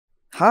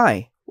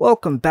Hi,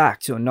 welcome back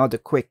to another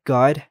quick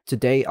guide.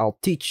 Today I'll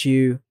teach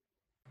you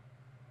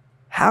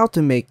how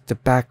to make the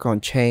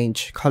background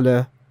change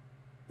color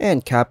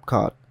in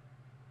CapCut.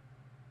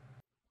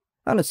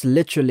 And it's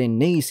literally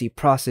an easy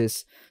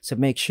process, so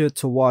make sure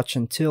to watch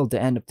until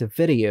the end of the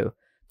video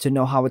to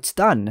know how it's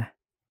done.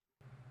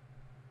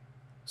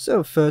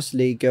 So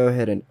firstly, go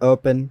ahead and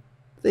open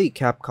the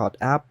CapCut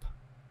app.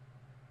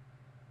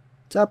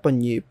 Tap on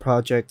New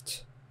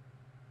Project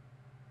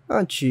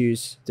and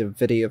choose the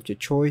video of your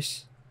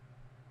choice.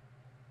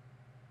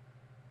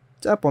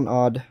 Tap on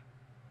Add.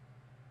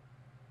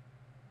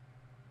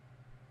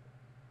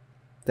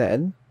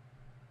 Then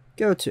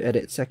go to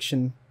Edit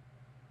section.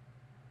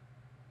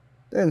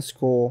 Then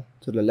scroll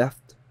to the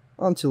left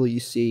until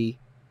you see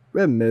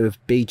Remove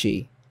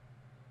BG.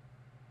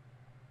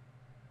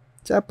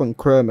 Tap on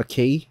Chroma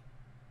key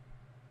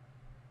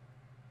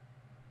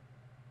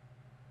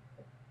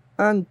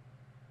and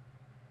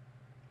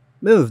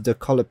move the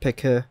color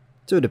picker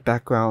to the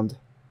background.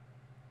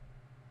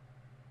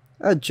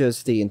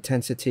 Adjust the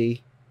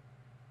intensity.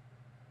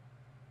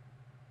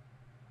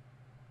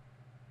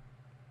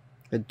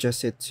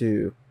 Adjust it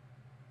to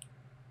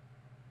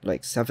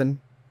like 7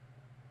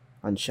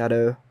 on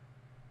shadow.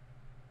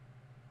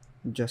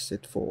 Adjust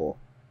it for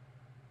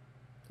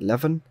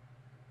 11.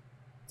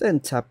 Then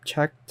tap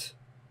checked.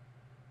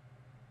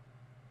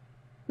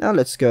 Now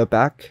let's go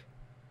back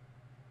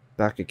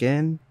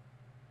again,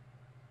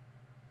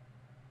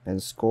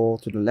 and scroll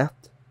to the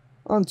left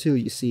until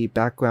you see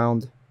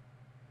background.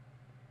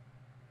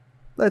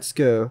 Let's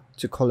go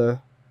to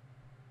color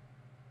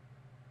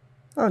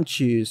and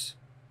choose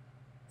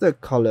the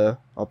color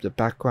of the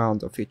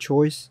background of your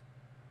choice.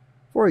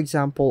 For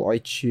example, I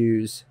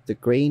choose the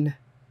green,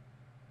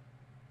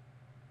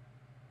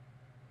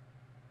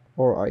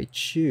 or I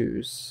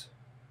choose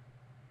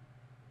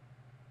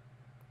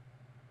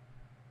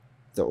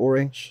the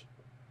orange.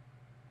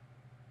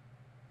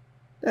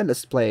 Then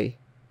let's play.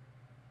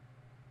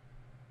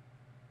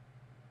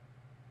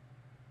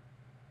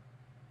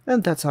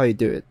 And that's how you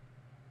do it.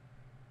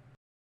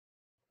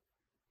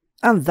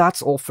 And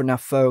that's all for now,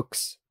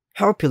 folks.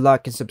 Hope you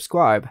like and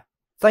subscribe.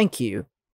 Thank you.